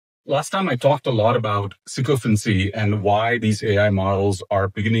Last time I talked a lot about sycophancy and why these AI models are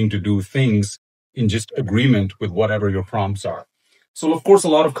beginning to do things in just agreement with whatever your prompts are. So, of course, a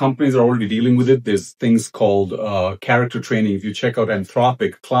lot of companies are already dealing with it. There's things called character training. If you check out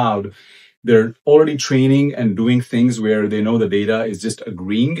Anthropic Cloud, they're already training and doing things where they know the data is just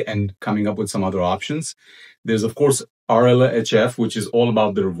agreeing and coming up with some other options. There's, of course, RLHF, which is all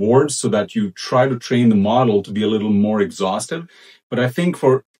about the rewards so that you try to train the model to be a little more exhaustive. But I think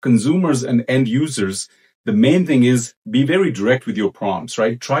for consumers and end users, the main thing is be very direct with your prompts,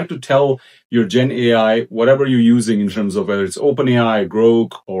 right? Try to tell your Gen AI, whatever you're using in terms of whether it's OpenAI,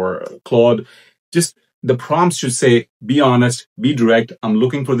 Grok, or Claude, just the prompts should say, be honest, be direct. I'm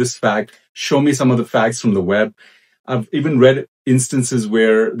looking for this fact. Show me some of the facts from the web. I've even read instances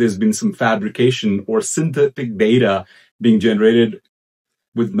where there's been some fabrication or synthetic data being generated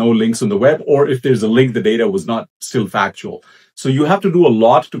with no links on the web, or if there's a link, the data was not still factual. So you have to do a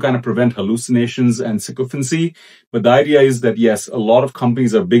lot to kind of prevent hallucinations and sycophancy. But the idea is that, yes, a lot of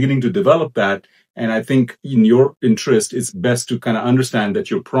companies are beginning to develop that. And I think in your interest, it's best to kind of understand that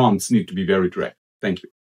your prompts need to be very direct. Thank you.